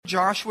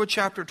Joshua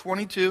chapter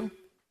 22,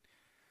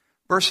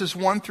 verses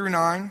 1 through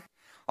 9.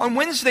 On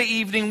Wednesday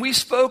evening, we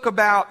spoke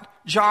about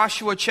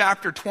Joshua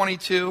chapter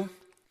 22,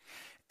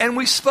 and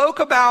we spoke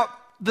about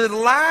the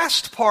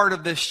last part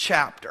of this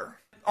chapter.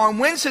 On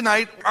Wednesday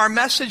night, our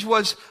message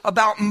was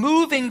about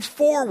moving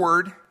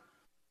forward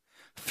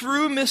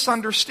through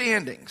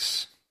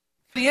misunderstandings.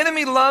 The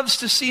enemy loves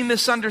to see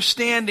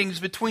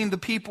misunderstandings between the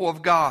people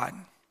of God.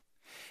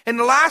 In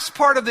the last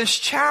part of this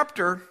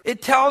chapter,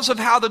 it tells of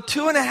how the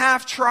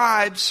 2.5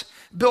 tribes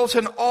built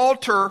an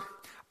altar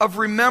of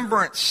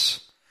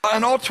remembrance,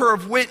 an altar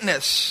of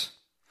witness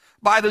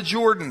by the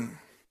Jordan.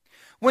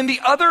 When the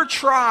other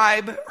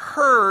tribe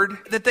heard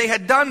that they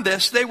had done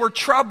this, they were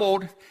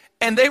troubled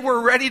and they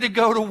were ready to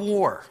go to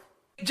war.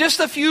 Just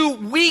a few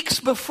weeks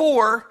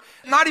before,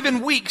 not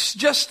even weeks,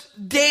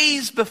 just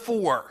days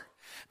before,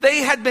 they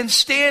had been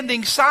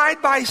standing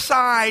side by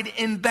side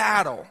in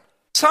battle.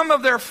 Some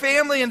of their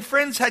family and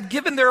friends had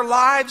given their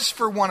lives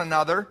for one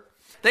another.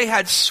 They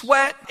had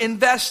sweat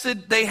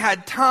invested, they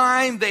had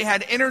time, they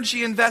had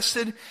energy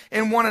invested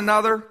in one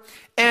another.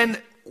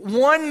 And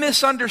one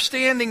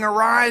misunderstanding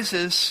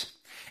arises,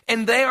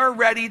 and they are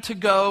ready to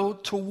go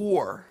to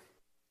war.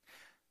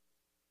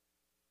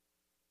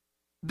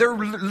 They're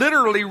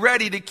literally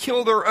ready to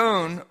kill their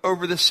own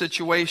over this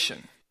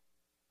situation.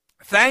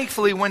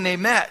 Thankfully, when they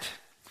met,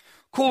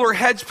 cooler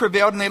heads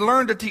prevailed, and they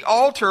learned that the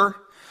altar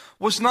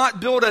was not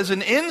built as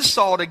an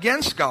insult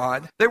against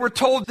God. They were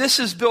told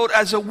this is built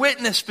as a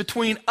witness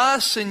between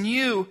us and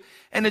you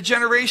and the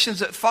generations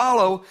that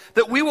follow,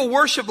 that we will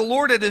worship the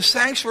Lord at his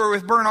sanctuary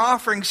with burnt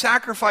offerings,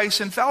 sacrifice,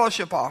 and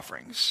fellowship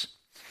offerings.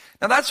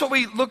 Now that's what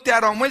we looked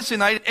at on Wednesday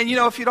night. And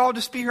if you'd all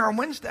just be here on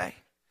Wednesday,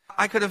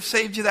 I could have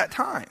saved you that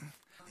time.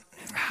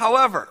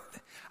 However,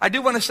 I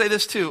do want to say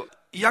this too.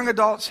 Young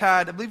adults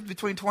had, I believe,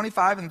 between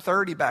 25 and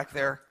 30 back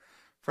there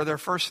for their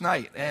first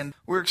night. And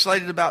we're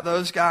excited about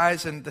those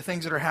guys and the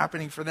things that are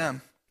happening for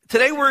them.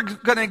 Today we're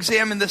going to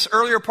examine this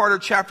earlier part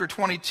of chapter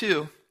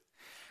 22.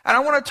 And I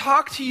want to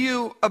talk to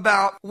you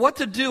about what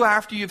to do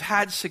after you've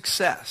had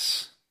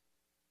success.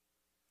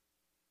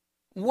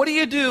 What do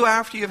you do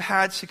after you've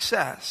had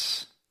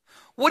success?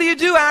 What do you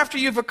do after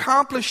you've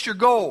accomplished your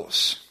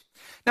goals?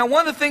 Now,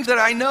 one of the things that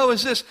I know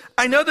is this.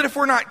 I know that if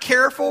we're not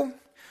careful,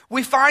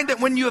 we find that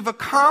when you have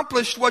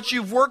accomplished what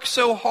you've worked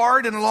so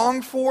hard and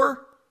longed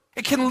for,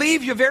 it can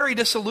leave you very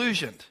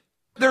disillusioned.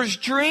 There's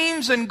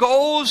dreams and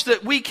goals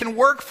that we can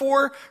work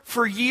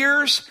for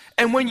years,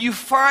 and when you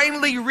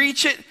finally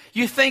reach it,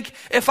 you think,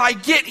 if I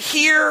get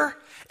here,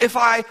 if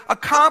I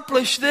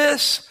accomplish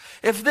this,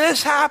 if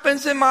this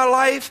happens in my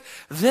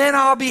life, then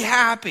I'll be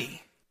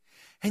happy.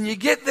 And you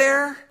get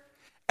there,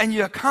 and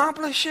you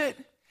accomplish it,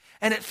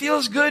 and it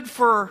feels good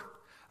for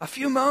a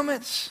few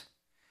moments,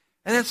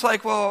 and it's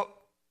like, well,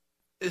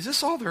 is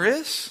this all there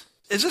is?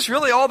 Is this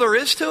really all there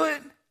is to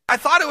it? I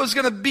thought it was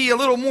going to be a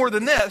little more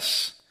than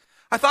this.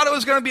 I thought it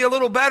was going to be a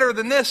little better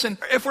than this. And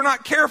if we're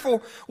not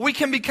careful, we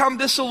can become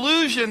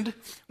disillusioned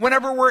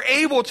whenever we're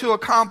able to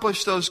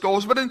accomplish those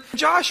goals. But in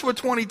Joshua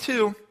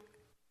 22,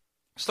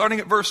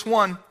 starting at verse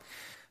 1,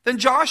 then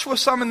Joshua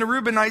summoned the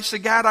Reubenites, the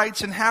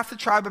Gadites, and half the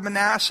tribe of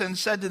Manasseh, and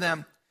said to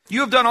them,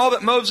 you have done all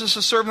that Moses,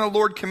 the servant of the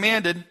Lord,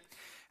 commanded,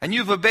 and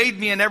you've obeyed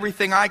me in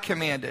everything I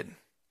commanded.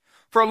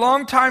 For a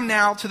long time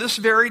now, to this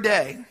very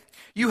day,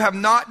 you have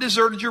not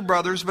deserted your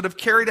brothers, but have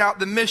carried out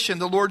the mission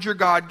the Lord your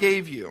God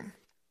gave you.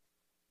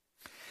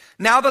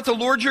 Now that the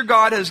Lord your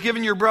God has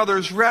given your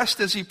brothers rest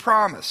as he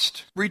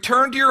promised,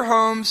 return to your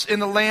homes in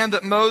the land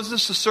that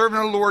Moses, the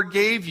servant of the Lord,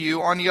 gave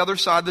you on the other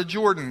side of the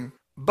Jordan.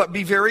 But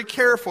be very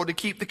careful to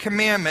keep the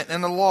commandment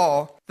and the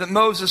law that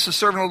Moses, the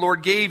servant of the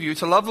Lord, gave you,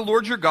 to love the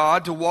Lord your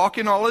God, to walk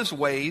in all his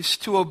ways,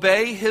 to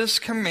obey his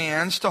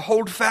commands, to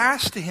hold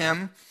fast to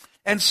him,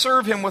 and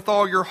serve him with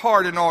all your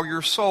heart and all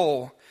your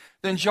soul.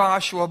 Then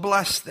Joshua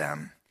blessed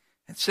them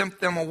and sent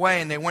them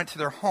away, and they went to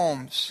their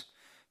homes.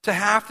 To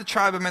half the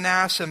tribe of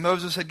Manasseh,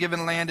 Moses had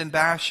given land in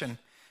Bashan,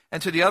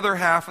 and to the other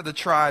half of the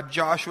tribe,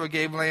 Joshua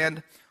gave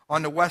land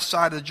on the west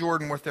side of the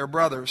Jordan with their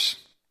brothers.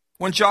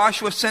 When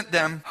Joshua sent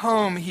them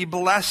home, he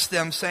blessed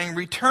them, saying,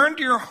 return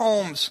to your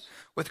homes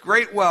with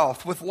great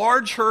wealth, with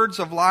large herds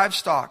of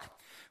livestock,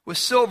 with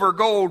silver,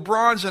 gold,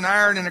 bronze, and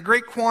iron, and a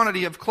great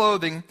quantity of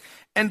clothing,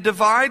 and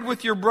divide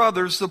with your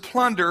brothers the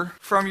plunder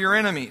from your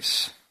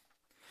enemies.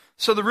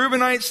 So the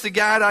Reubenites, the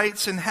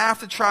Gadites, and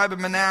half the tribe of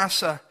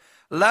Manasseh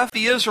left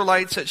the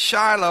Israelites at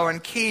Shiloh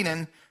and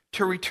Canaan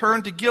to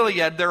return to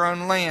Gilead, their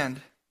own land,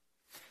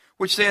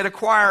 which they had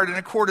acquired in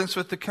accordance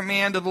with the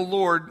command of the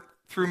Lord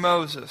through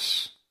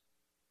Moses.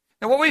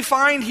 Now what we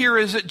find here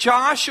is that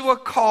Joshua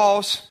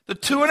calls the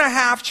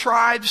 2.5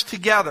 tribes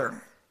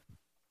together,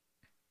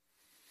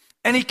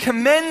 and he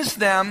commends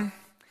them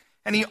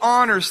and he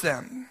honors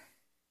them.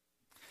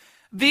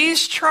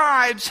 These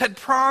tribes had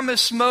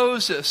promised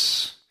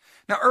Moses.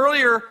 Now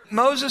earlier,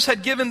 Moses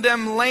had given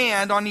them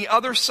land on the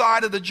other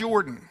side of the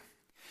Jordan.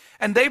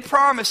 And they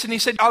promised, and he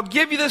said, I'll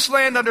give you this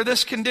land under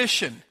this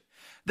condition,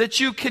 that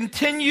you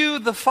continue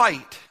the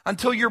fight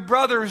until your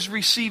brothers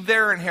receive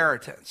their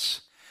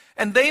inheritance.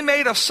 And they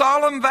made a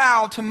solemn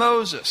vow to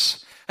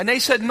Moses, And they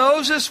said,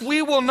 Moses,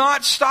 we will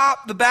not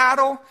stop the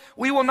battle.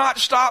 We will not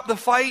stop the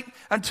fight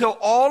until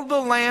all the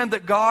land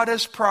that God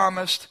has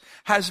promised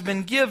has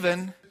been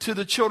given to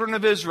the children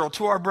of Israel,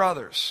 to our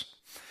brothers.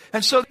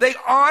 And so they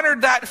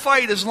honored that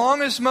fight as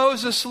long as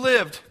Moses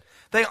lived.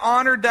 They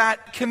honored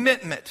that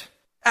commitment.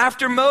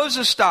 After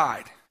Moses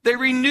died, they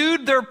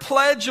renewed their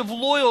pledge of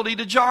loyalty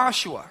to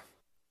Joshua.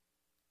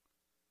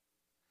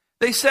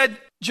 They said,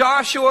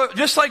 Joshua,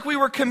 just like we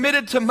were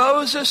committed to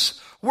Moses,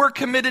 we're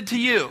committed to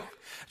you.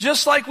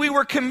 Just like we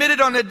were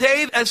committed on the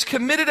day, as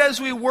committed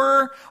as we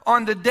were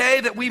on the day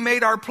that we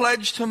made our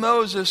pledge to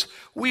Moses,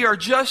 we are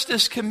just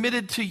as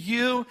committed to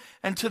you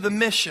and to the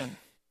mission.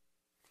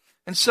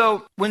 And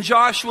so when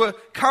Joshua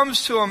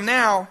comes to him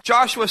now,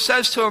 Joshua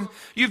says to him,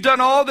 you've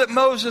done all that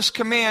Moses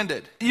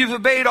commanded. You've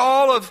obeyed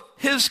all of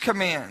his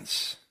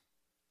commands.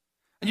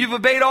 And you've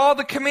obeyed all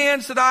the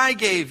commands that I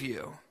gave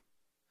you.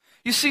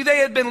 You see, they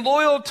had been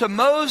loyal to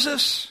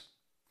Moses.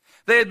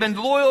 They had been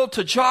loyal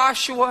to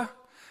Joshua.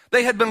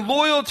 They had been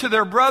loyal to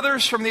their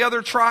brothers from the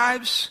other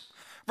tribes.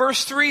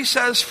 Verse 3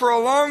 says, for a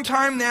long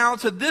time now,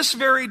 to this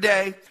very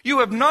day, you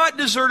have not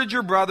deserted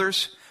your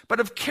brothers, but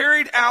have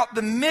carried out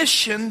the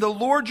mission the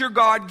Lord your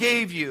God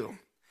gave you.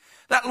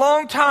 That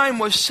long time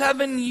was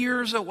 7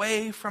 years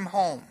away from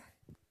home.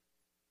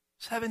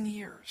 7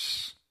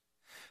 years.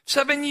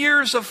 7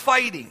 years of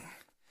fighting.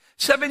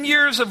 7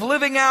 years of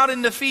living out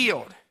in the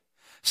field.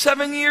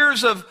 7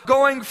 years of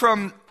going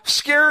from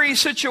scary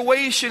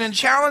situation and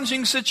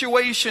challenging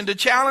situation to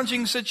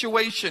challenging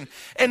situation.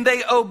 And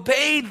they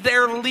obeyed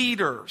their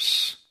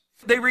leaders.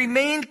 They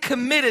remained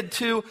committed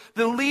to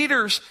the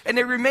leaders, and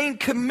they remained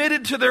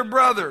committed to their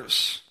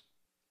brothers.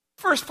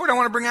 First point I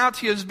want to bring out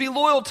to you is be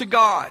loyal to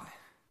God.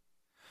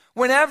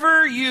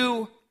 Whenever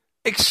you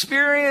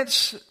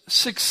experience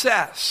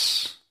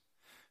success,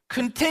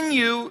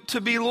 continue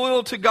to be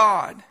loyal to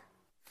God.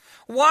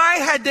 Why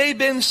had they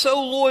been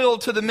so loyal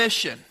to the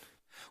mission?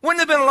 Wouldn't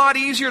it have been a lot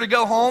easier to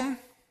go home?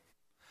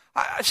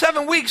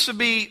 7 weeks would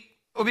be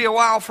a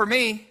while for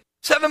me.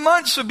 7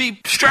 months would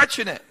be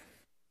stretching it.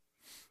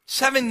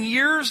 7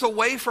 years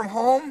away from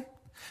home?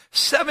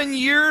 7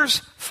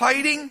 years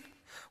fighting?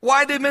 Why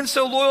had they been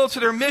so loyal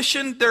to their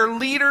mission, their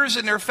leaders,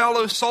 and their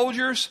fellow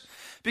soldiers?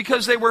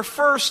 Because they were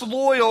first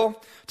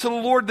loyal to the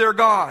Lord their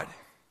God.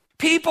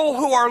 People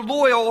who are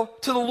loyal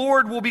to the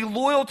Lord will be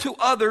loyal to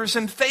others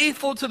and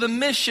faithful to the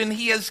mission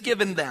He has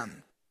given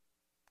them.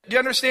 Do you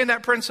understand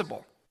that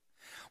principle?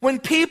 When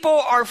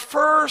people are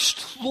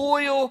first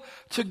loyal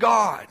to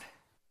God,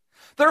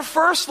 their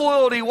first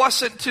loyalty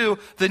wasn't to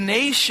the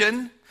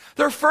nation.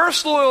 Their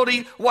first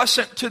loyalty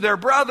wasn't to their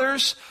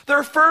brothers.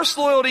 Their first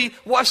loyalty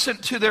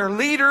wasn't to their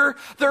leader.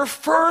 Their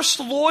first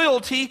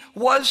loyalty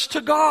was to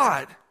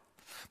God.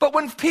 But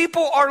when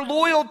people are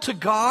loyal to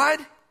God,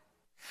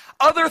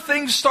 other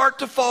things start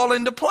to fall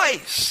into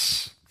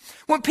place.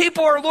 When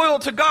people are loyal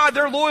to God,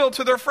 they're loyal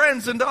to their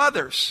friends and to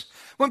others.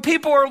 When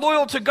people are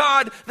loyal to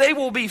God, they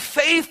will be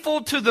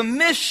faithful to the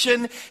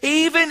mission,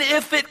 even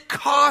if it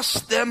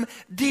costs them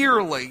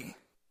dearly.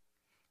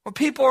 When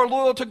people are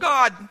loyal to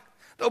God,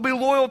 they'll be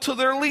loyal to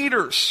their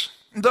leaders,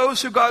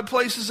 those who God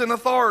places in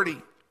authority.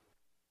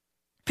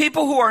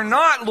 People who are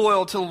not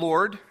loyal to the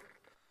Lord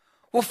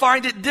will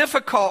find it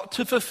difficult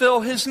to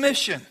fulfill His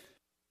mission.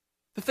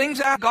 The things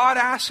that God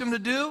asks them to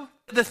do,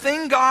 the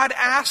thing God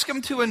asks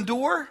them to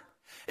endure,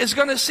 is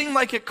going to seem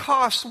like it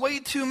costs way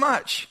too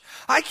much.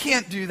 I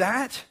can't do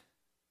that.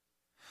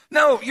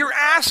 No, you're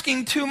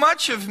asking too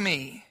much of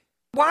me.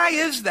 Why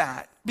is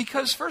that?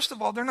 Because, first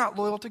of all, they're not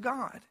loyal to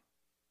God.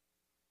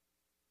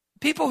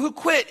 People who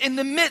quit in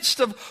the midst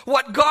of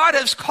what God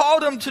has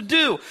called them to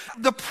do.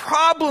 The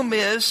problem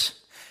is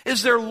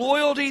their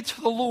loyalty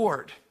to the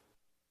Lord.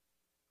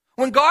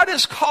 When God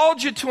has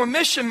called you to a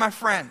mission, my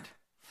friend,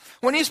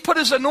 when He's put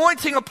His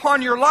anointing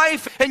upon your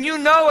life and you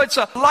know it's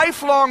a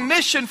lifelong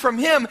mission from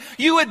Him,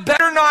 you had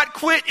better not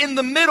quit in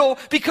the middle,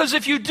 because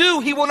if you do,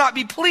 He will not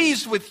be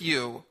pleased with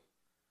you.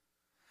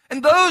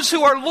 And those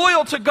who are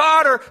loyal to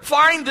God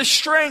find the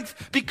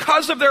strength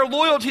because of their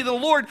loyalty to the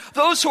Lord.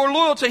 Those who are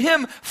loyal to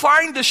Him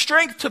find the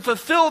strength to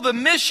fulfill the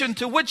mission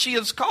to which He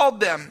has called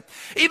them.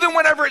 Even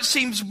whenever it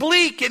seems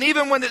bleak, and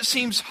even when it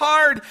seems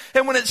hard,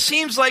 and when it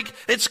seems like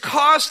it's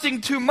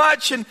costing too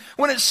much, and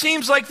when it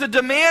seems like the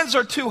demands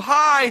are too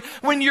high,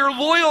 when you're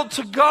loyal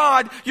to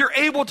God, you're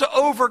able to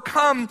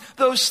overcome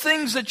those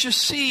things that you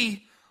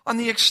see on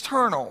the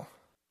external.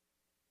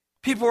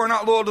 People who are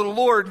not loyal to the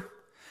Lord,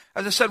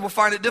 as I said, will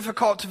find it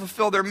difficult to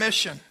fulfill their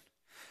mission.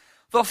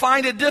 They'll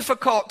find it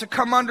difficult to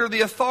come under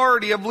the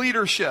authority of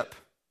leadership.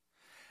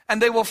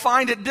 And they will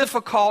find it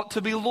difficult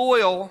to be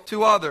loyal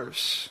to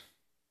others.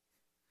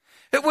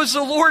 It was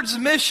the Lord's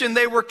mission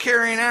they were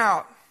carrying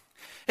out.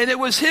 And it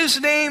was His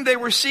name they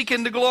were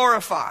seeking to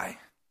glorify.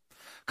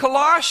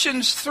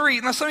 Colossians 3.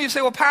 Now some of you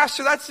say, well,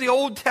 Pastor, that's the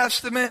Old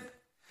Testament.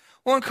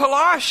 Well, in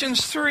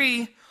Colossians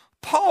 3,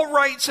 Paul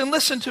writes, and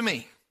listen to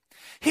me,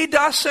 he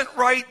doesn't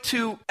write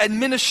to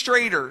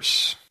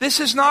administrators. This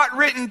is not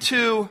written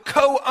to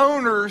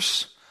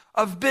co-owners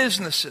of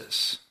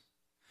businesses.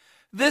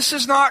 This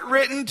is not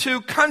written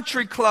to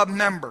country club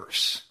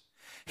members.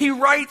 He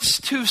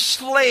writes to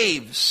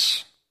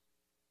slaves.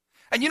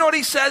 And you know what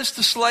he says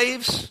to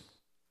slaves?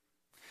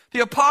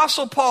 The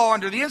Apostle Paul,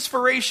 under the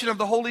inspiration of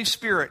the Holy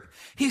Spirit,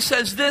 he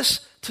says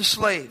this to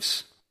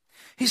slaves.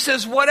 He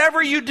says,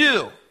 whatever you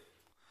do.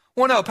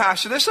 Well, no,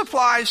 Pastor, this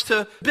applies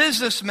to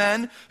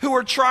businessmen who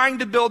are trying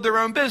to build their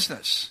own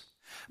business.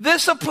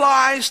 This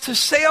applies to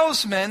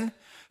salesmen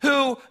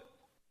who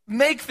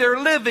make their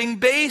living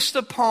based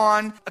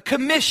upon a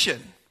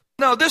commission.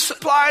 No, this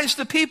applies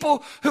to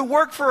people who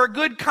work for a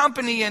good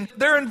company and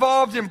they're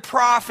involved in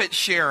profit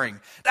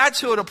sharing.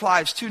 That's who it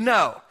applies to.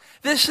 No,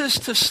 this is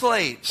to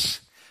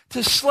slaves.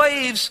 To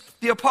slaves,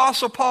 the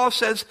Apostle Paul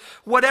says,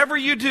 whatever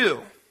you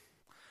do,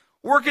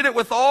 work at it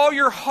with all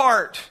your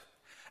heart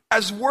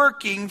as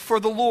working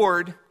for the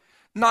Lord,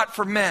 not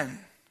for men.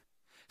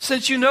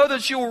 Since you know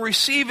that you will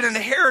receive an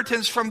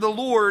inheritance from the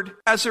Lord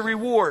as a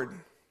reward.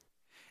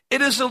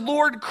 It is the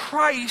Lord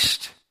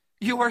Christ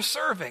you are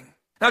serving.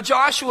 Now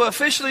Joshua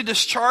officially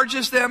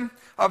discharges them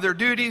of their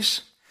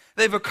duties.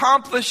 They've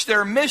accomplished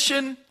their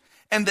mission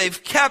and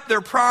they've kept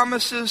their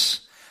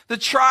promises. The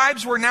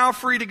tribes were now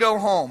free to go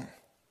home,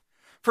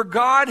 for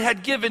God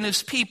had given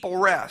his people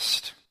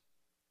rest.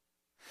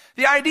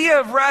 The idea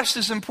of rest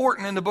is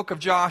important in the book of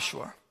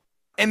Joshua.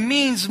 It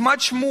means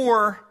much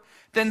more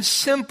than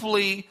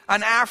simply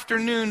an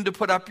afternoon to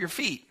put up your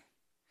feet.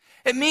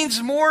 It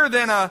means more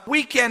than a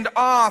weekend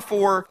off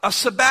or a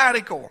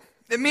sabbatical.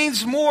 It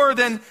means more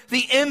than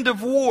the end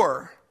of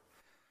war.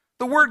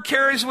 The word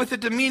carries with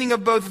it the meaning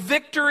of both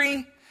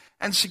victory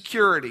and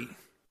security.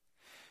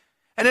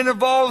 And it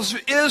involves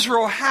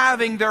Israel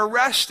having their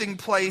resting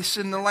place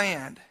in the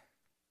land.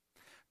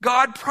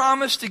 God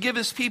promised to give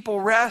his people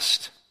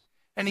rest,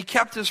 and he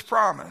kept his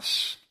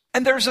promise.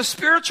 And there's a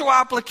spiritual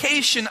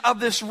application of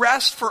this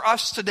rest for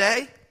us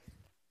today.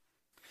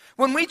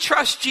 When we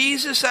trust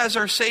Jesus as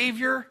our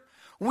Savior,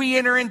 we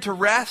enter into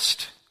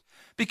rest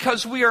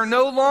because we are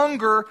no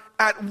longer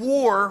at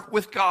war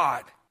with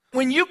God.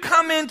 When you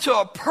come into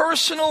a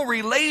personal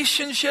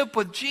relationship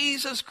with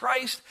Jesus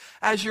Christ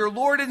as your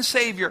Lord and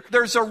Savior,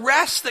 there's a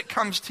rest that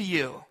comes to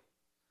you.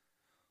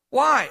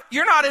 Why?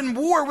 You're not in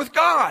war with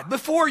God.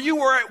 Before you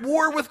were at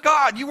war with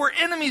God, you were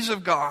enemies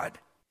of God.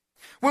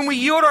 When we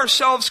yield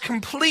ourselves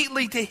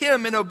completely to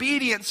him in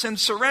obedience and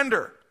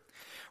surrender,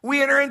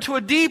 we enter into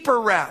a deeper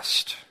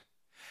rest.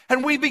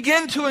 And we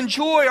begin to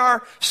enjoy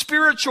our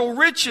spiritual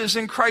riches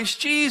in Christ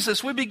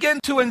Jesus. We begin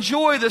to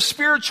enjoy the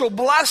spiritual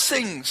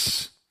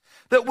blessings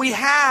that we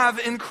have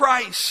in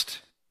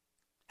Christ.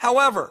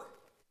 However,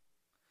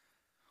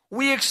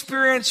 we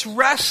experience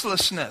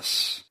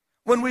restlessness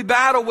when we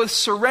battle with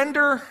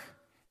surrender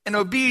and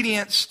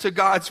obedience to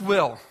God's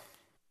will.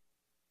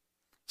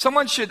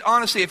 Someone should,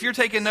 honestly, if you're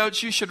taking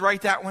notes, you should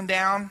write that one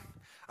down.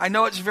 I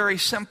know it's very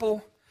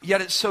simple,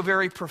 yet it's so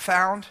very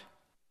profound.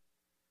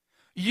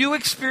 You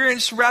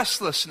experience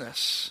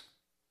restlessness.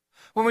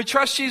 When we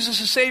trust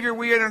Jesus as Savior,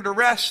 we enter into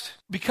rest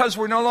because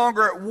we're no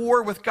longer at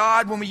war with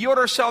God. When we yield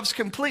ourselves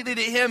completely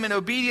to him in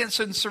obedience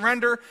and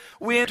surrender,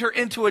 we enter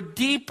into a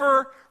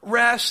deeper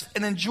rest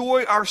and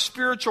enjoy our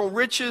spiritual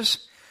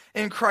riches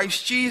in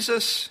Christ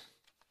Jesus.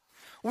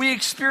 We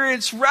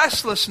experience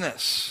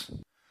restlessness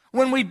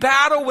when we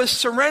battle with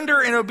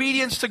surrender and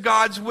obedience to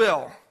God's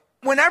will.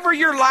 Whenever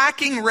you're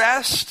lacking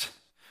rest,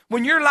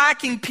 when you're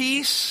lacking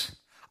peace,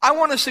 I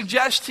want to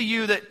suggest to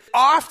you that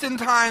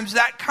oftentimes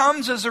that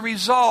comes as a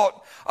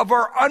result of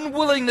our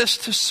unwillingness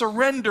to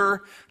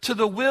surrender to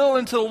the will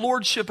and to the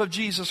lordship of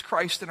Jesus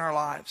Christ in our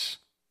lives.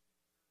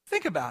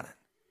 Think about it.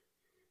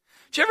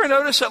 Do you ever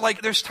notice that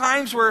there's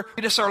times where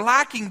you just are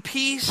lacking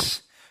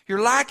peace,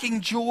 you're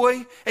lacking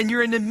joy, and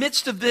you're in the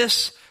midst of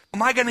this,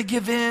 am I going to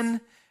give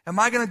in? Am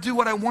I going to do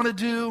what I want to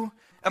do?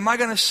 Am I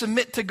going to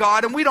submit to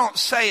God? And we don't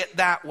say it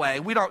that way.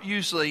 We don't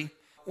usually,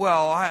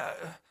 I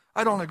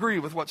don't agree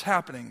with what's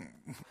happening.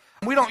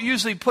 We don't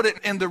usually put it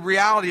in the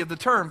reality of the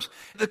terms.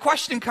 The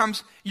question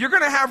comes, you're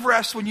going to have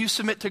rest when you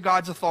submit to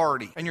God's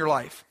authority in your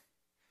life.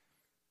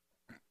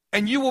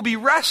 And you will be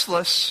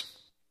restless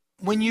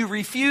when you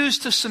refuse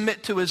to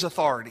submit to his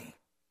authority.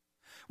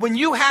 When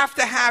you have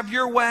to have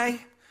your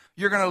way,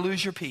 you're going to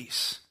lose your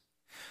peace.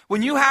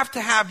 When you have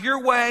to have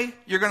your way,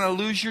 you're going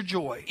to lose your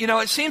joy. You know,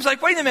 it seems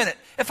like, wait a minute,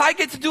 if I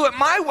get to do it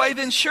my way,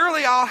 then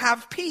surely I'll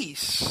have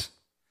peace.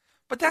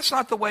 But that's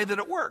not the way that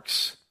it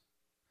works.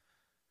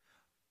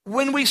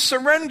 When we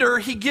surrender,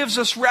 he gives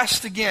us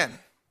rest again.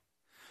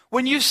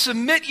 When you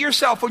submit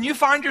yourself, when you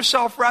find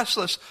yourself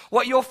restless,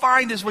 what you'll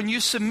find is when you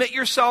submit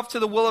yourself to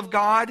the will of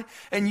God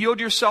and yield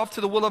yourself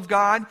to the will of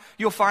God,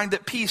 you'll find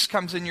that peace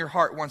comes in your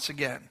heart once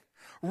again.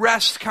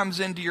 Rest comes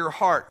into your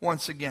heart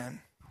once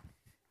again.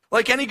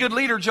 Like any good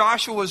leader,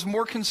 Joshua was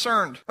more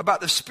concerned about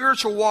the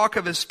spiritual walk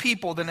of his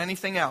people than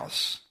anything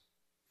else.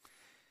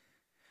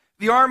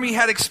 The army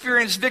had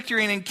experienced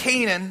victory in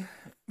Canaan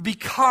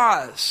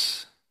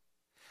because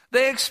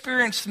they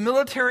experienced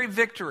military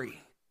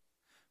victory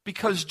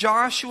because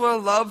Joshua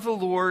loved the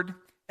Lord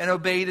and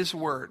obeyed his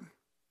word.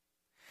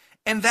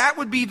 And that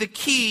would be the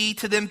key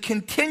to them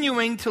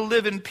continuing to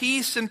live in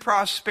peace and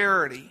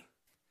prosperity.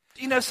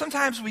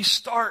 Sometimes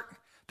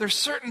there's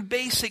certain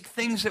basic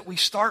things that we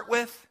start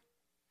with,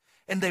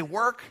 and they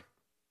work.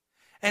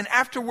 And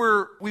after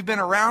we've been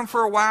around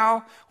for a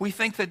while, we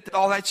think that,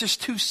 that's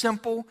just too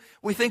simple.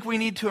 We think we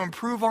need to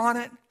improve on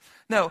it.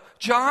 No,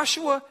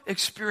 Joshua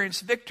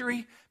experienced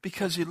victory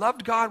because he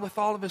loved God with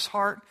all of his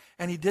heart,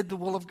 and he did the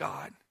will of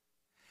God.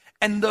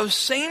 And those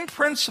same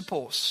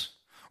principles,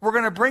 we're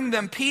going to bring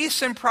them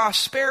peace and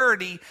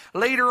prosperity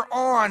later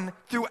on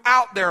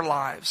throughout their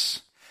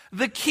lives.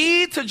 The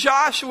key to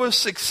Joshua's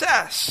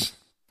success,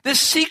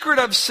 this secret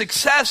of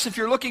success, if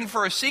you're looking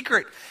for a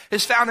secret,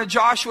 is found in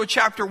Joshua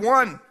chapter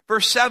 1,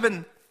 verse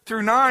 7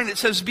 through 9. It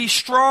says, "Be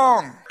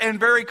strong and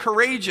very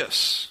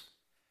courageous.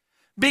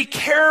 Be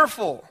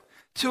careful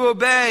to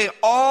obey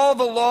all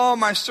the law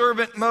my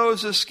servant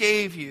Moses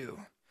gave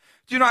you.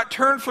 Do not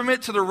turn from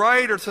it to the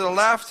right or to the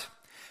left,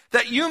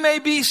 that you may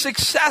be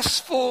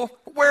successful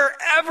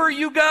wherever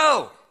you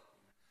go."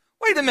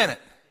 Wait a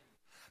minute.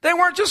 They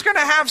weren't just going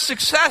to have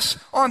success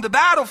on the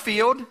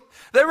battlefield.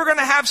 They were going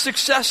to have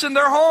success in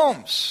their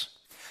homes.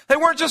 They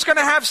weren't just going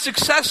to have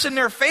success in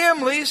their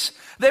families.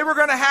 They were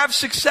going to have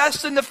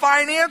success in the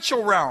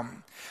financial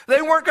realm.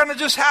 They weren't going to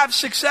just have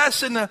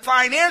success in the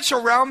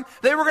financial realm.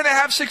 They were going to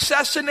have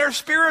success in their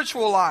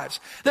spiritual lives.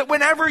 That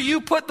whenever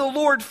you put the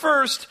Lord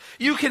first,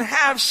 you can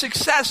have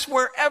success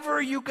wherever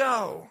you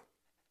go.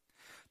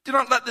 Do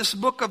not let this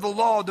book of the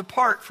law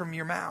depart from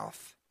your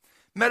mouth.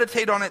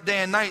 Meditate on it day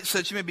and night so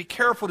that you may be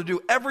careful to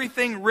do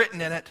everything written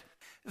in it.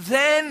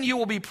 Then you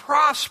will be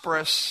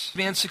prosperous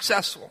and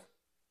successful.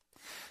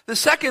 The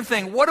second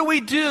thing, what do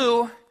we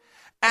do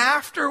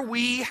after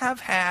we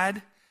have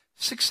had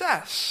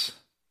success?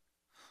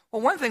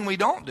 Well, one thing we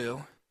don't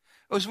do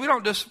is we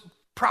don't just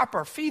prop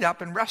our feet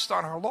up and rest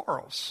on our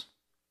laurels.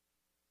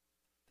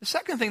 The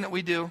second thing that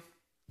we do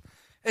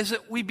is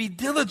that we be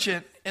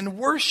diligent in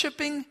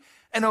worshiping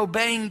and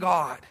obeying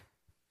God.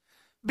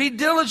 Be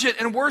diligent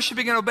in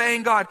worshiping and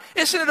obeying God.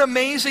 Isn't it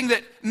amazing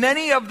that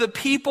many of the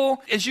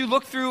people, as you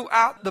look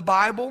throughout the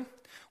Bible,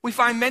 we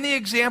find many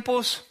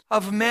examples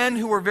of men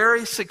who were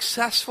very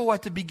successful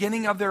at the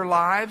beginning of their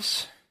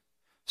lives,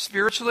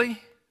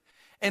 spiritually,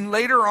 and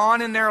later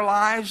on in their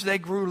lives they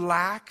grew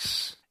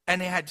lax and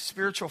they had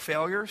spiritual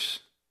failures.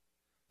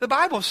 The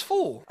Bible's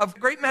full of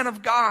great men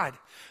of God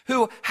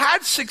who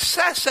had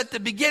success at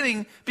the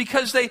beginning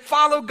because they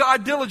followed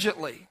God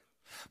diligently.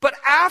 But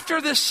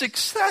after this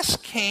success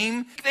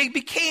came, they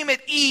became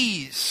at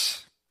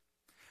ease.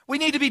 We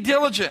need to be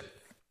diligent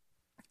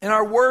in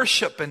our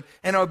worship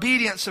and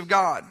obedience of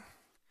God.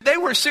 They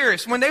were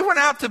serious. When they went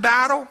out to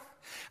battle,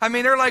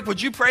 they're like,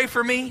 "Would you pray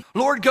for me?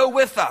 Lord, go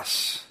with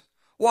us."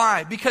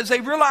 Why? Because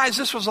they realized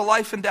this was a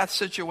life and death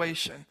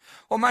situation.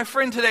 Well, my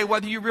friend, today,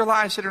 whether you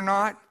realize it or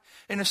not,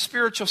 in a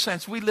spiritual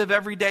sense, we live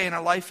every day in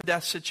a life and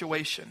death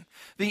situation.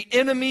 The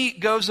enemy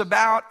goes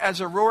about as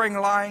a roaring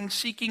lion,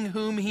 seeking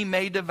whom he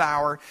may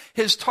devour.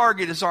 His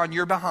target is on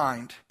your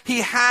behind.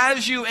 He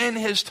has you in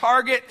his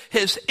target.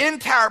 His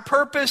entire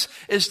purpose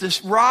is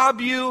to rob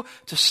you,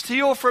 to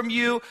steal from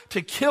you,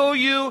 to kill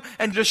you,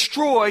 and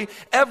destroy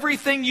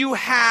everything you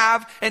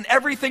have and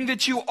everything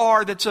that you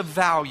are that's of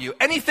value.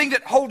 Anything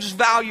that holds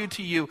value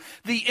to you,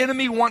 the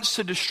enemy wants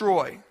to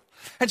destroy.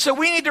 And so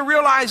we need to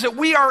realize that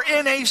we are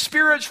in a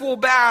spiritual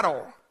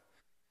battle.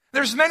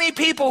 There's many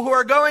people who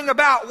are going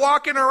about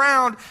walking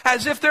around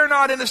as if they're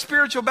not in a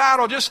spiritual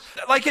battle, just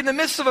like in the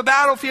midst of a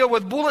battlefield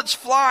with bullets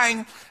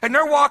flying, and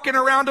they're walking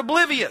around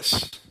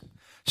oblivious.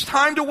 It's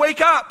time to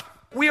wake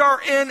up. We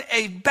are in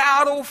a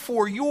battle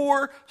for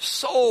your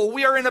soul.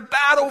 We are in a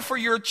battle for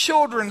your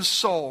children's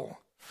soul.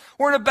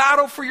 We're in a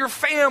battle for your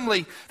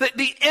family. That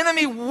the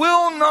enemy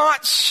will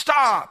not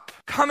stop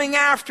coming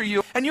after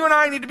you. And you and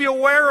I need to be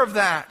aware of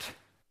that.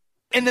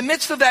 In the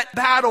midst of that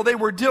battle, they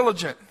were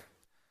diligent.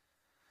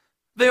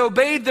 They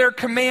obeyed their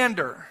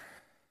commander.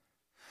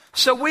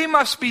 So we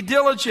must be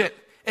diligent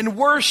in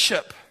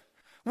worship.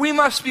 We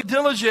must be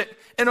diligent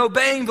in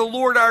obeying the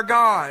Lord our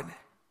God.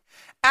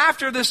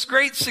 After this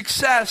great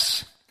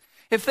success,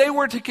 if they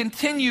were to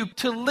continue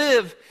to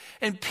live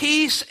in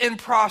peace and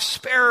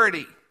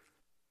prosperity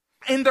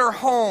in their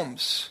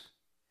homes,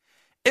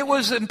 it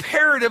was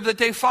imperative that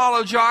they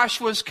follow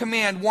Joshua's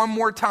command one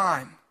more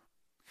time.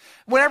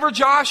 Whenever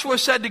Joshua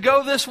said to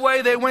go this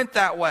way, they went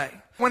that way.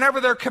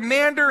 Whenever their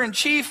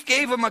commander-in-chief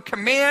gave them a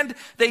command,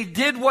 they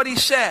did what he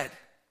said.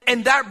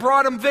 And that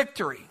brought them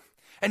victory.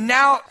 And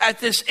now at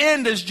this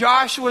end, as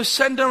Joshua is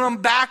sending them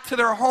back to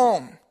their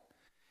home,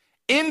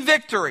 in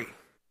victory,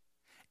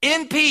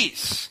 in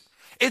peace,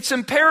 it's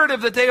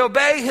imperative that they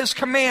obey his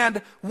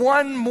command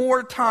one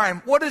more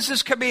time. What is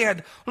his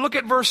command? Look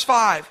at verse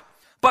 5.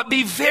 But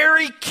be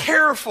very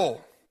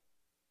careful.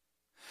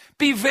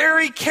 Be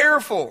very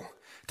careful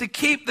to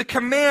keep the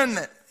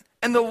commandment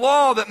and the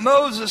law that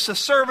Moses, the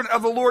servant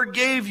of the Lord,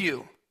 gave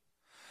you.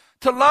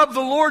 To love the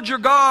Lord your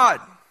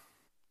God.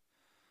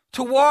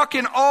 To walk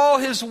in all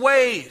his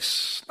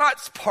ways.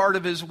 Not part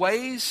of his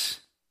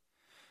ways.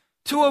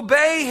 To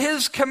obey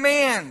his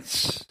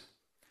commands.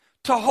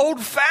 To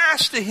hold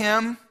fast to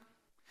him.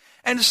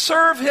 And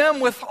serve him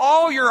with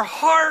all your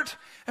heart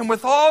and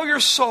with all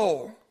your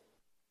soul.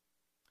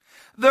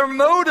 Their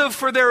motive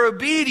for their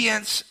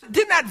obedience,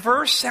 didn't that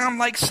verse sound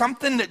like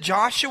something that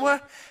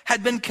Joshua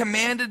had been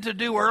commanded to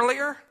do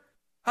earlier?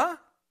 Huh?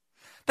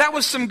 That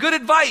was some good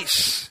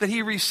advice that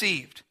he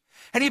received.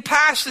 And he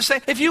passed to say,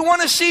 if you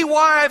want to see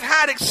why I've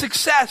had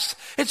success,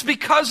 it's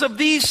because of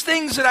these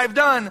things that I've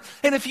done.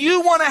 And if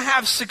you want to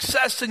have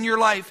success in your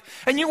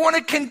life, and you want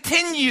to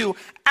continue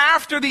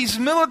after these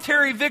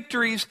military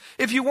victories,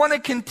 if you want to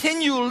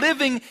continue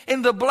living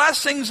in the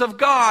blessings of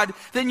God,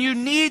 then you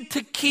need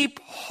to keep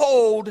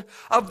hold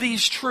of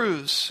these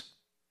truths.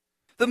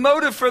 The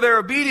motive for their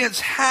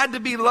obedience had to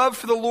be love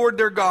for the Lord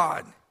their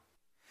God.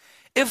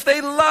 If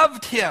they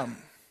loved him,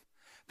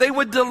 they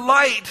would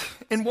delight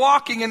in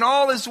walking in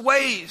all his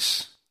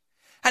ways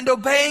and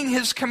obeying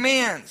his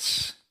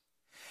commands.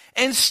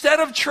 Instead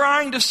of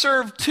trying to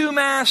serve two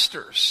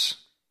masters,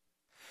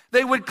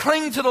 they would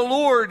cling to the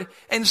Lord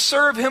and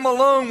serve him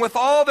alone with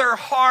all their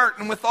heart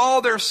and with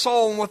all their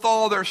soul and with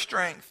all their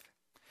strength.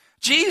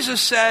 Jesus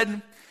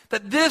said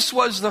that this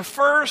was the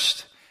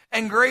first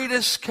and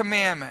greatest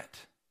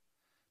commandment,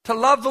 to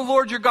love the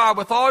Lord your God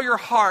with all your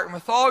heart and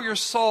with all your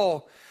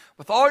soul,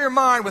 with all your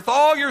mind, with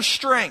all your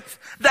strength.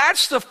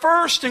 That's the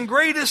first and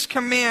greatest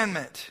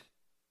commandment.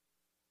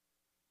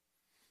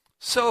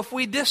 So if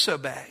we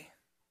disobey,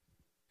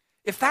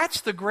 if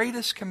that's the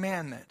greatest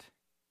commandment,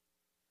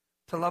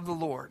 to love the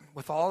Lord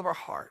with all of our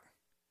heart,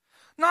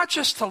 not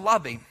just to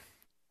love him,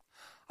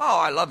 oh,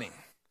 I love him,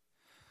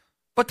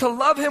 but to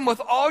love him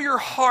with all your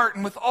heart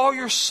and with all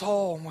your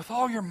soul and with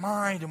all your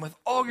mind and with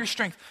all your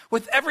strength,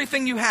 with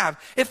everything you have.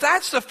 If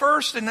that's the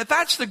first and if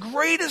that's the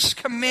greatest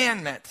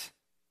commandment,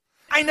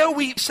 I know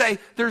we say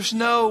there's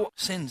no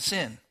sin.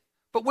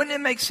 But wouldn't it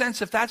make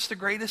sense if that's the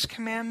greatest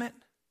commandment?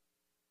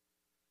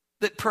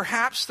 That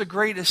perhaps the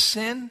greatest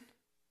sin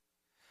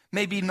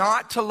may be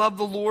not to love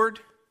the Lord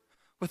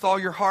with all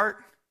your heart,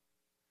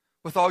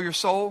 with all your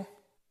soul,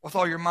 with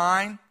all your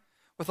mind,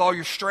 with all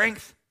your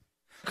strength?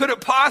 Could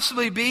it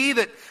possibly be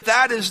that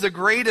that is the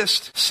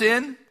greatest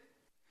sin?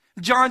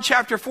 John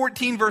chapter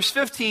 14, verse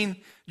 15,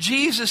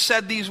 Jesus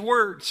said these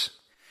words.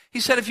 He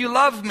said, if you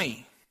love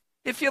me,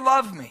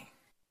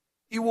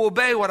 you will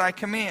obey what I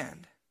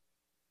command.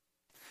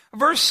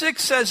 Verse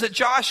 6 says that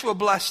Joshua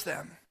blessed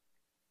them.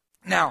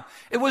 Now,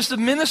 it was the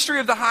ministry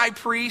of the high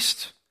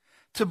priest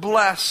to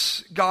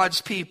bless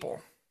God's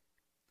people.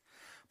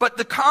 But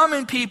the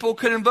common people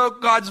could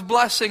invoke God's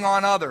blessing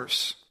on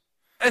others,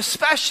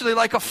 especially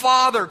like a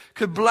father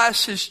could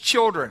bless his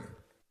children,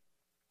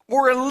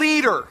 or a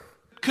leader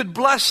could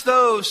bless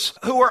those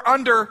who are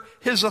under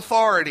his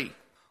authority.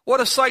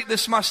 What a sight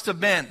this must have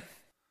been.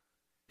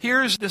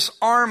 Here's this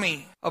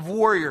army of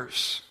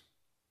warriors.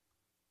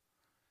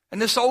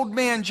 And this old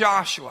man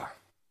Joshua,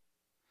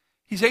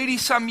 he's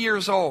 80-some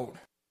years old.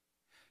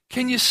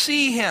 Can you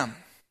see him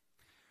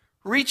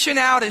reaching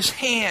out his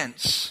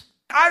hands?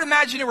 I'd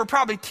imagine there were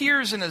probably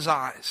tears in his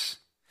eyes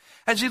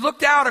as he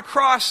looked out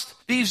across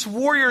these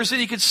warriors,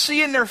 and he could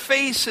see in their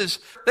faces,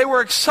 they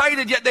were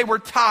excited, yet they were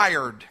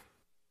tired.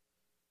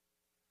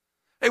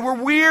 They were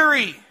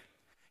weary,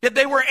 yet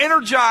they were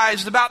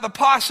energized about the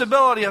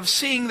possibility of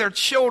seeing their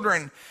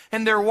children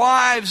and their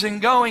wives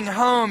and going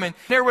home. And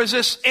there was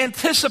this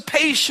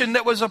anticipation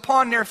that was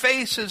upon their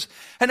faces.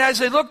 And as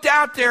they looked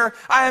out there,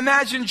 I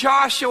imagine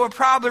Joshua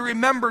probably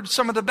remembered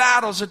some of the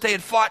battles that they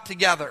had fought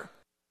together.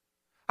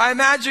 I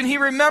imagine he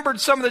remembered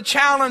some of the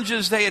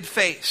challenges they had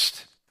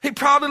faced. He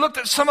probably looked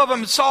at some of them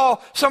and saw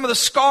some of the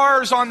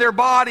scars on their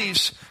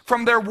bodies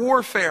from their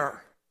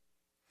warfare.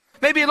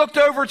 Maybe he looked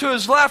over to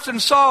his left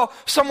and saw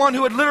someone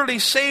who had literally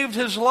saved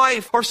his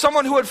life, or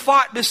someone who had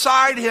fought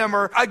beside him,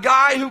 or a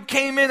guy who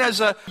came in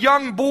as a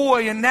young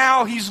boy and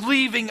now he's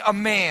leaving a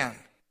man.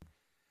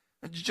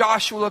 And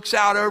Joshua looks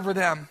out over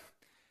them,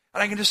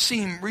 and I can just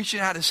see him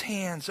reaching out his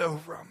hands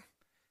over them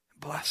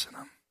and blessing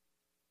them.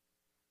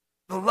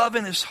 The love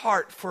in his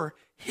heart for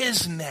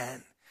his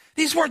men.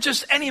 These weren't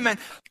just any men.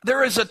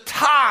 There is a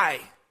tie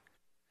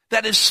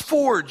that is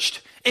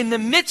forged in the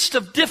midst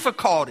of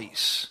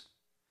difficulties.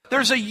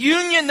 There's a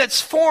union that's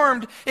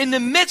formed in the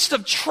midst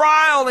of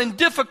trial and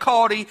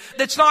difficulty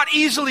that's not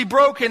easily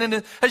broken.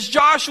 And as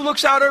Joshua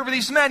looks out over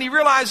these men, he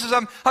realizes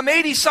I'm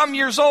 80-some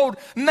years old.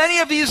 Many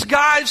of these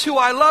guys who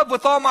I love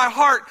with all my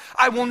heart,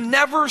 I will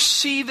never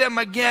see them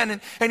again.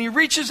 And he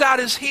reaches out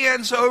his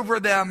hands over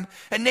them,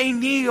 and they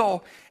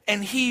kneel,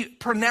 and he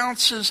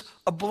pronounces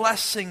a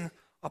blessing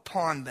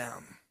upon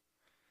them.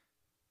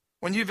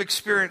 When you've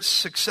experienced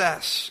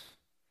success,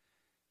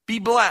 be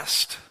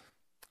blessed,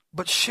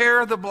 but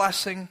share the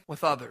blessing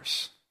with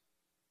others.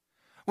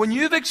 When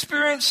you've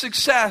experienced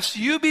success,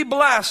 you be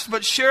blessed,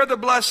 but share the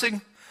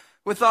blessing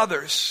with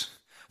others.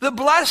 The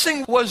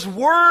blessing was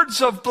words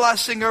of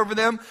blessing over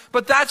them,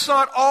 but that's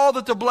not all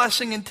that the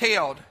blessing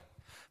entailed.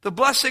 The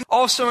blessing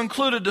also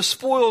included the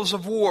spoils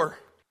of war.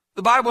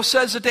 The Bible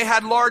says that they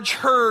had large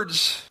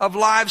herds of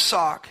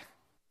livestock,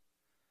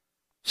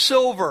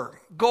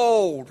 silver,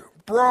 gold,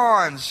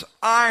 bronze,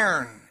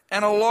 iron,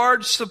 and a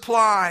large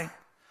supply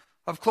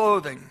of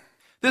clothing.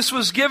 This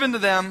was given to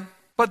them,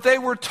 but they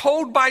were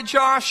told by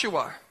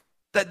Joshua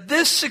that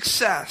this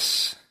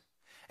success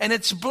and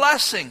its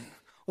blessing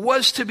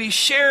was to be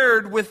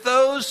shared with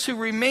those who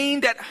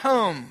remained at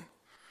home,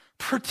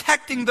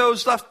 protecting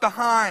those left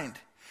behind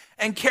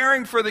and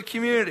caring for the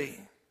community.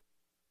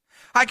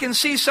 I can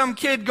see some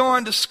kid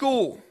going to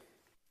school.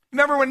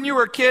 Remember when you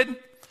were a kid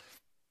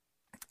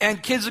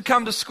and kids would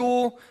come to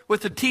school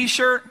with a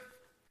t-shirt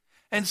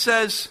and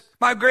says,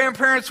 my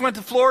grandparents went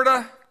to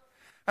Florida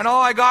and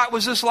all I got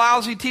was this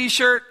lousy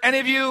t-shirt. Any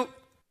of you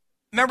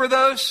remember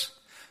those?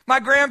 My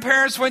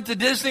grandparents went to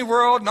Disney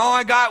World and all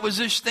I got was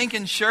this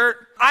stinking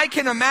shirt. I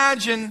can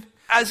imagine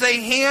as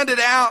they handed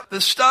out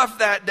the stuff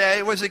that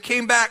day, as they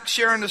came back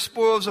sharing the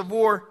spoils of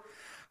war,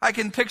 I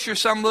can picture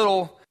some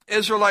little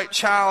Israelite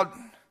child,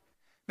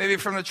 maybe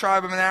from the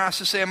tribe of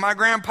Manasseh, saying, my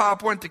grandpa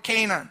went to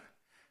Canaan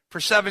for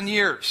 7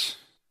 years,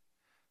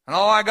 and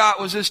all I got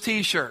was this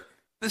t-shirt.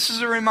 This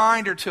is a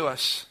reminder to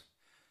us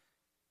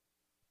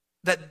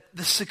that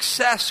the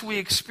success we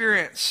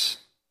experience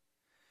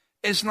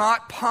is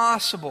not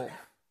possible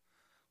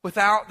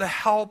without the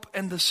help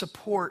and the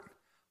support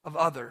of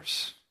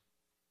others.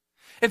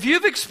 If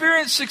you've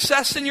experienced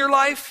success in your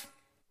life,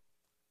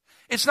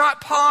 it's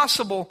not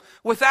possible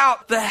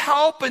without the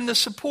help and the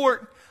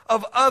support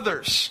of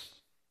others.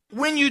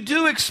 When you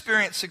do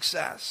experience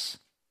success,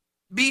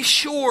 be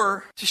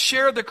sure to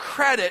share the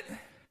credit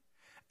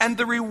and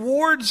the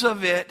rewards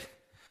of it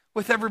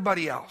with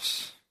everybody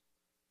else.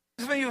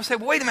 Some of you will say,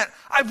 well, wait a minute,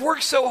 I've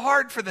worked so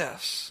hard for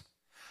this.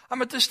 I'm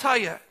going to just tell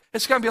you,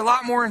 it's going to be a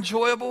lot more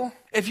enjoyable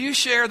if you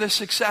share the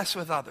success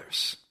with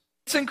others.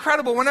 It's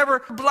incredible.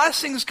 Whenever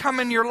blessings come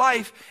in your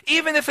life,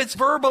 even if it's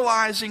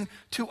verbalizing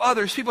to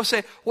others, people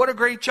say, what a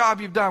great job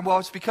you've done. Well,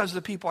 it's because of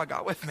the people I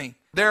got with me.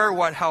 They're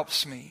what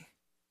helps me.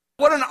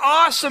 What an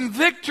awesome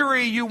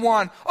victory you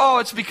won. Oh,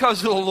 it's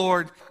because of the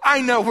Lord.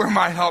 I know where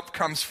my help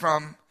comes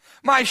from.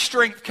 My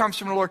strength comes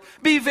from the Lord.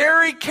 Be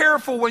very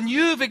careful when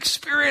you've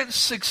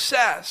experienced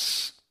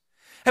success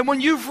and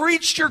when you've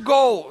reached your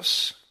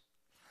goals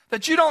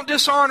that you don't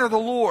dishonor the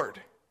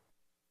Lord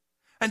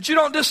and you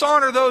don't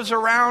dishonor those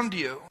around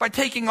you by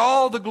taking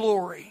all the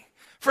glory.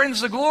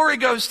 Friends, the glory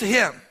goes to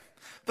Him.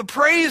 The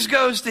praise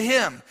goes to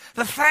Him.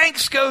 The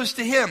thanks goes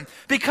to Him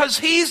because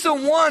He's the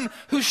one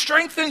who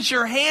strengthens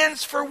your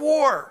hands for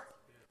war.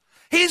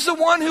 He's the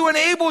one who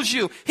enables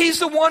you. He's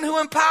the one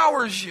who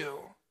empowers you.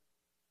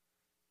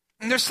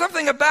 And there's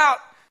something about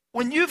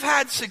when you've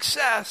had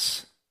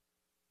success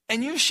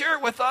and you share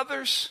it with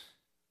others,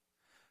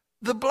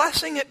 the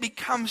blessing it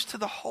becomes to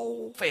the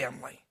whole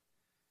family.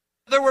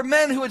 There were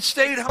men who had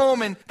stayed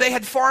home and they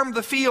had farmed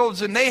the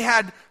fields and they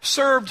had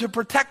served to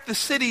protect the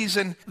cities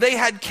and they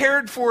had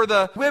cared for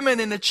the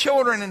women and the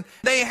children and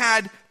they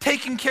had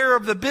taken care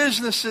of the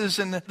businesses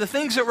and the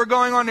things that were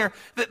going on there.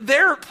 That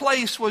their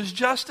place was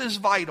just as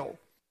vital.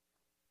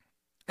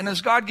 And as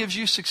God gives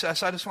you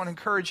success, I just want to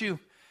encourage you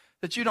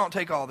that you don't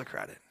take all the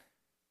credit.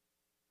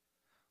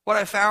 What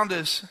I found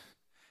is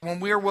when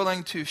we're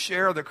willing to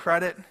share the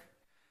credit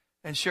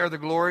and share the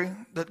glory,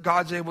 that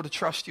God's able to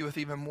trust you with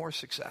even more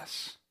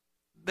success.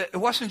 It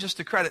wasn't just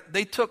the credit.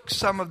 They took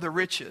some of the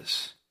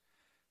riches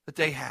that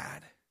they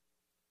had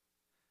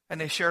and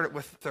they shared it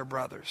with their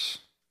brothers.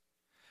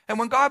 And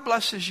when God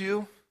blesses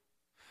you,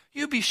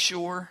 you be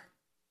sure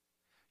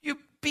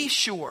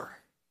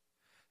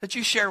that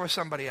you share with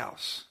somebody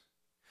else.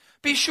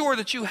 Be sure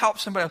that you help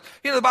somebody else.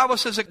 You know, the Bible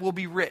says that we'll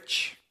be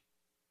rich.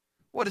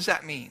 What does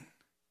that mean?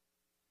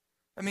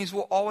 That means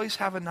we'll always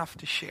have enough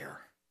to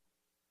share.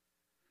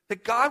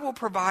 That God will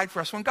provide for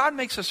us. When God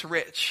makes us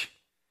rich,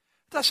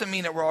 it doesn't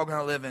mean that we're all going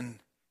to live in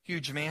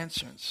huge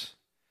mansions.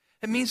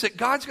 It means that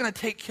God's going to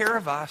take care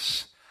of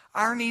us.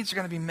 Our needs are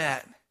going to be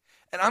met.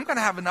 And I'm going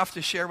to have enough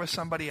to share with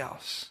somebody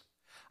else.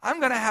 I'm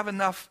going to have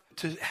enough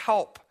to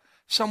help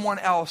someone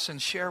else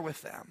and share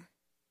with them.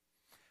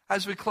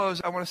 As we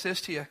close, I want to say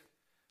this to you.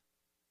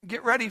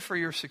 Get ready for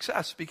your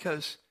success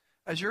because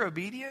as you're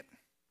obedient,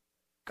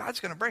 God's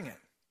going to bring it.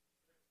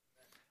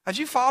 As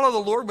you follow the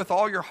Lord with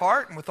all your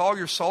heart and with all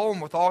your soul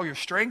and with all your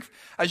strength,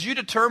 as you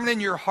determine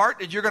in your heart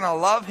that you're going to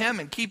love Him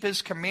and keep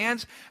His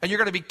commands and you're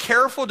going to be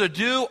careful to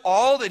do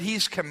all that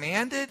He's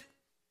commanded,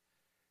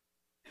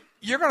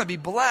 you're going to be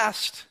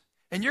blessed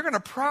and you're going to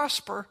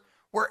prosper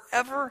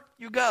wherever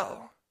you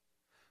go.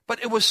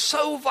 But it was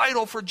so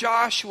vital for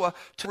Joshua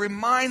to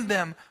remind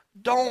them,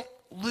 don't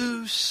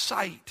lose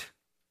sight.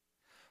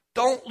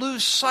 Don't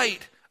lose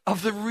sight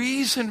of the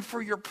reason for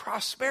your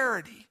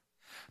prosperity.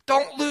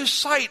 Don't lose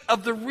sight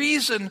of the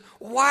reason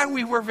why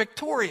we were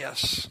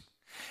victorious.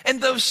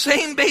 And those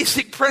same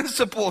basic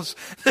principles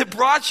that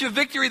brought you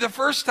victory the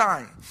first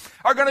time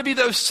are going to be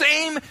those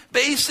same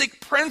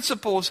basic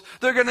principles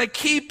that are going to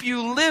keep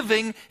you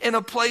living in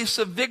a place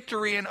of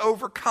victory and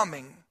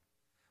overcoming.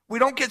 We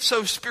don't get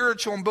so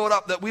spiritual and built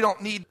up that we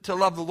don't need to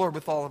love the Lord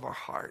with all of our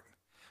heart.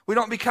 We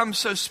don't become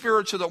so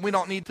spiritual that we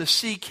don't need to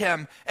seek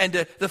Him. And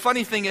the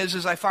funny thing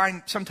is I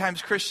find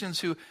sometimes Christians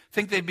who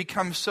think they've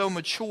become so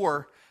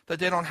mature that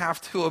they don't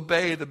have to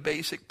obey the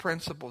basic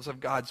principles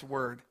of God's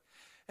Word.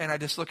 And I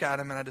just look at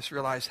them and I just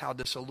realize how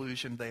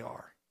disillusioned they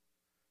are.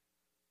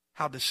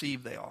 How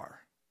deceived they are.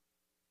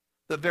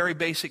 The very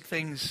basic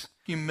things,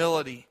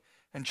 humility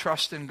and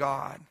trust in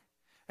God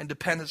and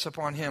dependence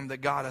upon him that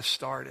God has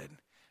started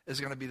is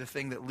going to be the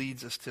thing that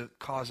leads us to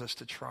cause us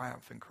to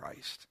triumph in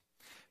Christ.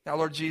 Now,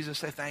 Lord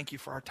Jesus, I thank you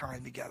for our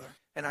time together.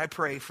 And I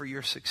pray for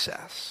your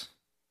success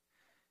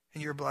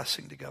and your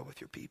blessing to go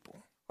with your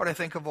people. Lord, I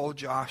think of old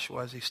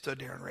Joshua as he stood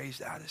there and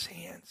raised out his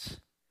hands.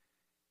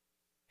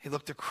 He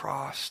looked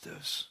across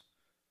those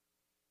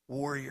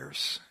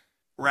warriors,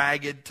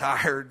 ragged,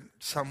 tired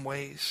some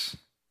ways,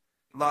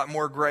 a lot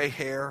more gray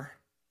hair,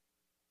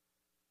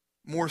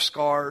 more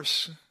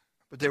scars,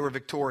 but they were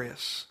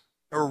victorious.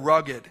 They were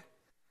rugged.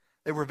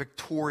 They were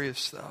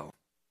victorious, though.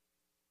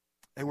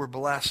 They were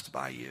blessed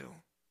by you.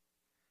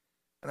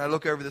 And I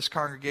look over this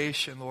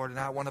congregation, Lord, and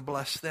I want to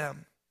bless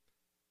them.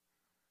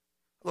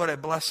 Lord, I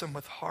bless them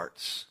with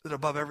hearts that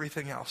above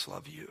everything else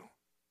love you.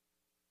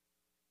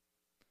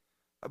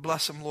 I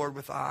bless them, Lord,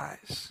 with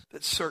eyes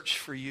that search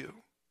for you.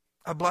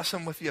 I bless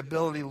them with the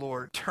ability,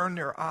 Lord, to turn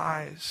their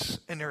eyes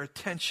and their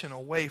attention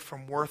away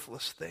from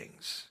worthless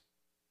things.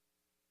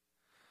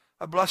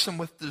 I bless them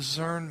with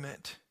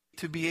discernment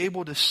to be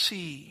able to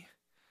see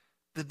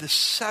the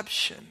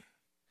deception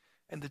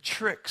and the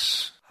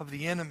tricks of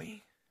the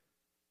enemy,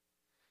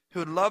 who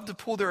would love to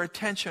pull their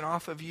attention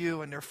off of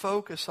you and their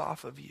focus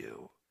off of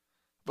you.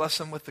 Bless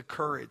them with the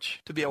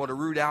courage to be able to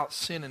root out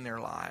sin in their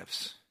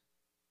lives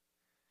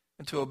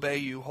and to obey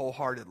you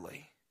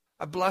wholeheartedly.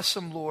 I bless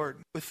them,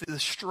 Lord, with the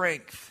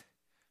strength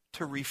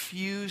to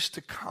refuse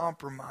to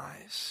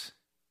compromise.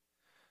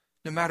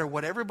 No matter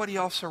what everybody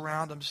else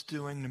around them is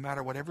doing, no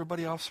matter what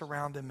everybody else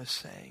around them is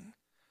saying,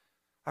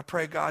 I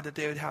pray, God, that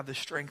they would have the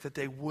strength that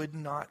they would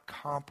not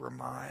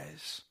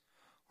compromise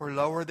or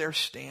lower their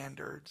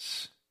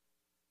standards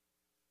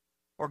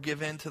or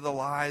give in to the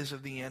lies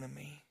of the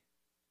enemy,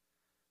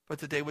 but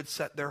that they would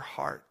set their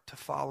heart to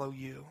follow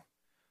you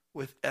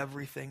with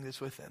everything that's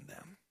within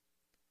them.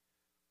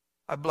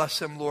 I bless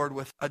them, Lord,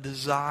 with a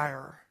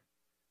desire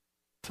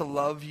to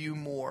love you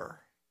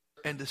more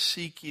and to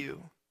seek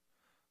you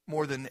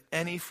more than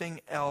anything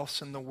else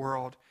in the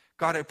world.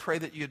 God, I pray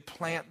that you'd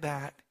plant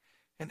that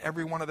in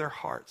every one of their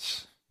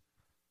hearts,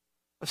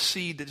 a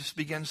seed that just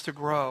begins to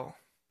grow.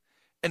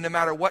 And no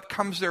matter what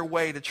comes their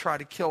way to try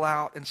to kill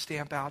out and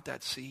stamp out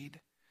that seed,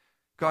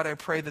 God, I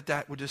pray that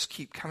that would just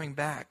keep coming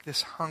back,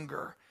 this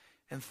hunger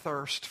and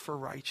thirst for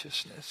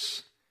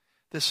righteousness,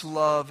 this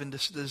love and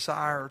this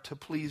desire to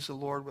please the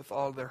Lord with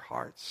all their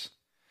hearts.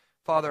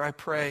 Father, I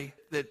pray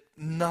that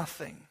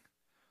nothing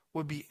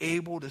would be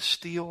able to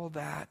steal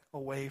that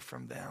away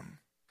from them.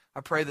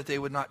 I pray that they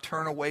would not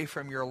turn away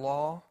from your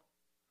law,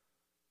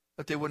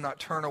 that they would not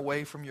turn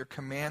away from your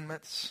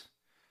commandments,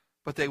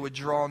 but they would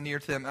draw near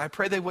to them. And I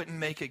pray they wouldn't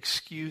make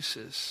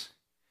excuses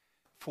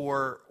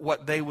for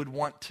what they would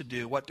want to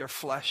do, what their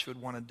flesh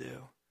would want to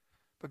do.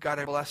 But God,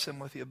 I bless them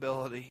with the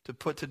ability to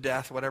put to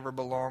death whatever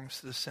belongs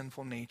to the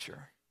sinful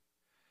nature.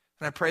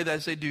 And I pray that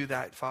as they do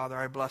that, Father,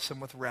 I bless them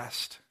with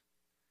rest.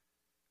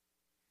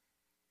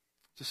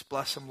 Just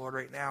bless them, Lord,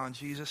 right now in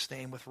Jesus'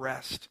 name with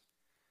rest,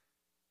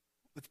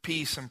 with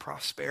peace and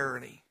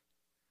prosperity.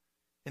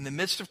 In the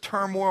midst of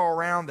turmoil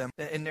around them,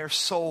 in their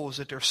souls,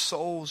 that their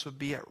souls would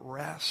be at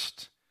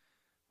rest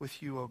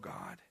with you, O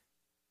God.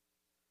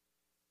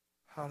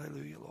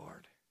 Hallelujah,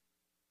 Lord.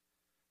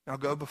 Now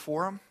go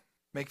before them,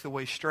 make the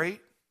way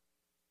straight,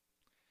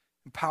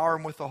 empower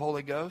them with the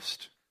Holy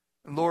Ghost.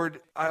 And Lord,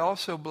 I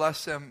also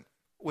bless them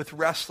with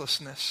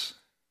restlessness.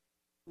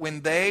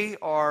 When they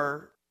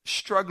are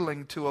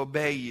struggling to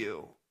obey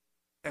you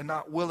and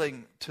not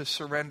willing to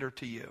surrender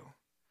to you,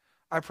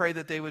 I pray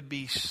that they would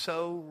be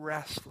so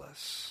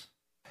restless.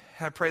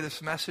 And I pray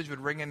this message would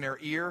ring in their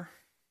ear.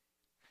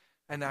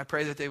 And I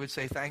pray that they would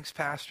say, thanks,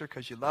 Pastor,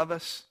 because you love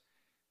us.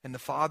 And the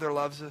Father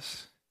loves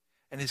us.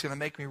 And he's going to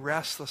make me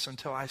restless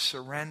until I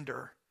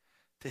surrender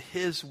to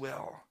his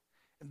will.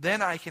 And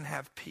then I can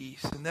have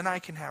peace. And then I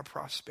can have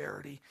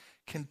prosperity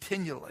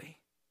continually.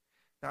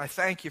 Now I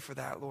thank you for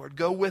that, Lord.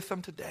 Go with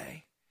them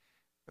today.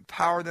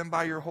 Empower them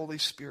by your Holy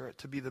Spirit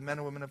to be the men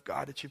and women of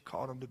God that you've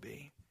called them to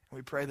be. And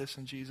we pray this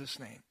in Jesus'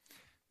 name.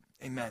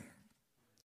 Amen.